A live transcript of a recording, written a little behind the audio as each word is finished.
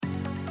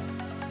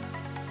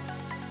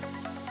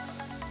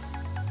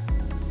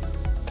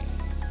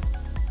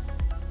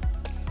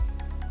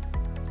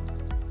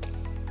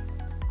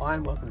Hi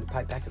and welcome to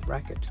Pay Packet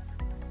Racket.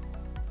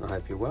 I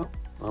hope you're well.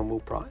 I'm Will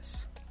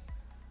Price.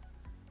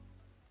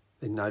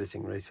 Been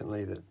noticing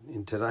recently that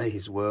in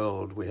today's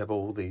world we have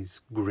all these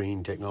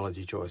green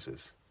technology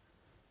choices.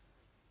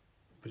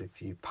 But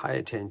if you pay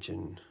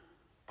attention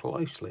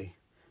closely,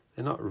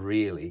 they're not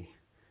really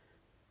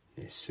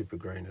super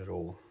green at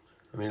all.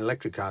 I mean, an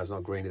electric car is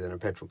not greener than a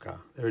petrol car.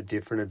 There are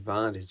different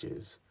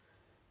advantages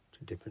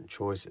to different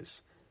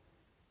choices.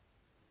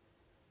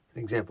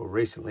 An example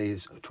recently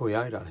is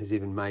Toyota has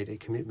even made a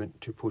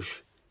commitment to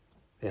push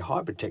their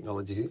hybrid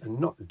technologies and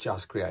not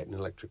just create an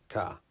electric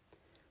car.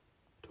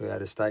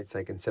 Toyota states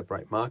they can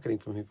separate marketing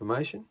from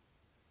information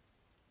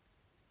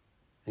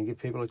and give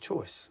people a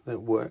choice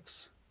that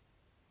works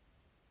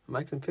and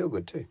makes them feel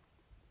good too.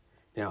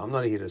 Now, I'm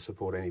not here to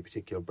support any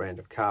particular brand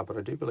of car, but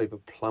I do believe a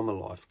plumber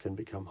life can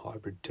become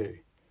hybrid too.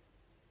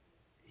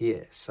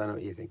 Yes, I know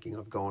what you're thinking,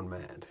 I've gone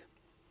mad.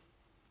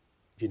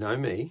 If you know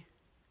me,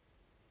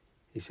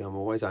 you see, I'm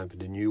always open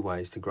to new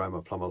ways to grow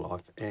my plumber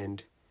life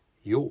and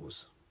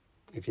yours,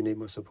 if you need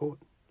my support.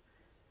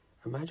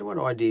 Imagine what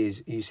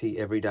ideas you see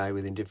every day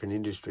within different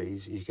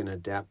industries you can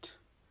adapt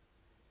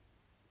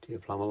to your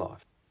plumber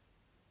life.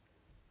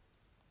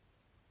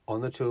 On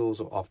the tools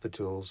or off the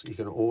tools, you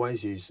can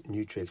always use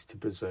new tricks to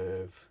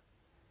preserve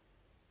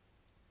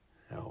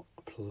our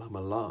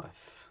plumber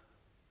life.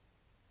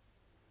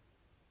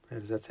 How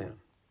does that sound?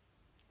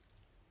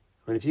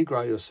 I mean, if you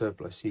grow your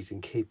surplus, you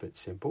can keep it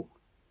simple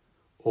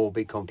or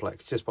be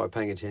complex just by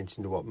paying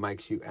attention to what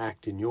makes you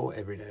act in your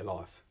everyday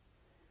life.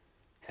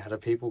 How do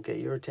people get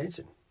your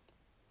attention?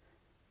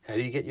 How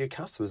do you get your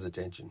customers'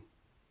 attention?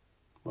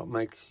 What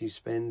makes you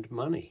spend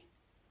money?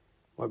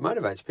 What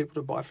motivates people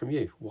to buy from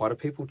you? Why do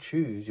people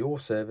choose your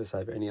service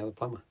over any other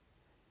plumber?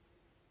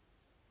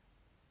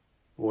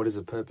 What is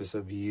the purpose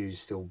of you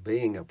still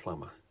being a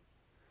plumber?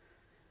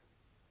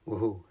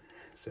 Woohoo,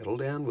 settle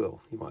down,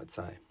 Will, you might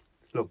say.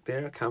 Look,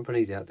 there are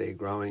companies out there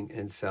growing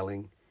and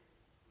selling,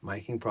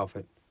 making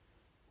profit,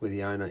 where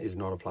the owner is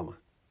not a plumber.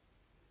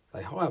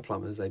 They hire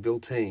plumbers, they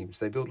build teams,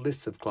 they build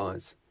lists of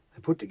clients.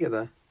 They put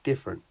together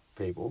different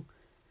people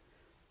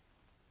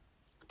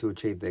to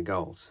achieve their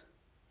goals.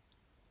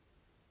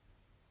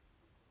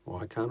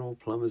 Why can't all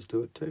plumbers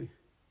do it too?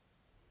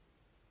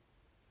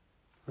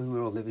 I mean, we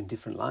all live in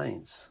different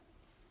lanes.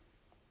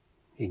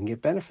 You can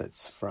get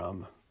benefits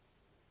from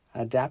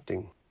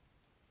adapting.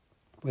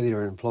 Whether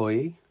you're an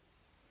employee,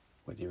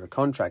 whether you're a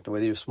contractor,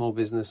 whether you're a small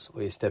business,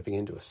 or you're stepping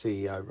into a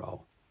CEO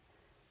role.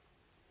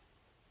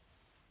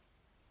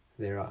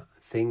 There are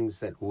things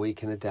that we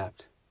can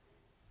adapt,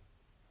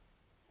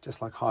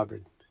 just like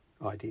hybrid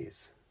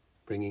ideas,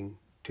 bringing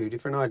two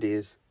different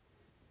ideas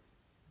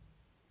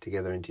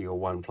together into your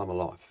one plumber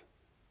life.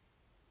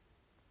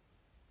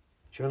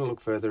 If you want to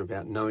look further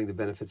about knowing the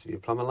benefits of your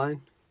plumber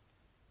lane,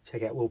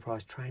 check out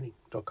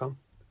willpricetraining.com.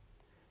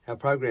 Our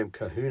program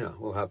Kahuna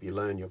will help you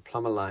learn your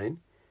plumber lane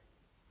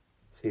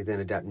so you then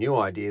adapt new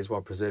ideas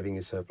while preserving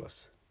your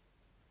surplus.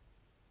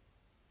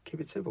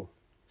 Keep it simple.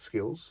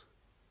 Skills,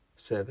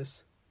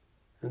 service,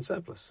 and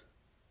surplus.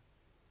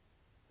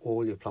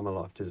 All your plumber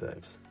life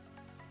deserves.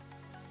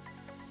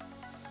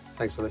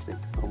 Thanks for listening.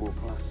 I'm Will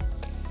Price.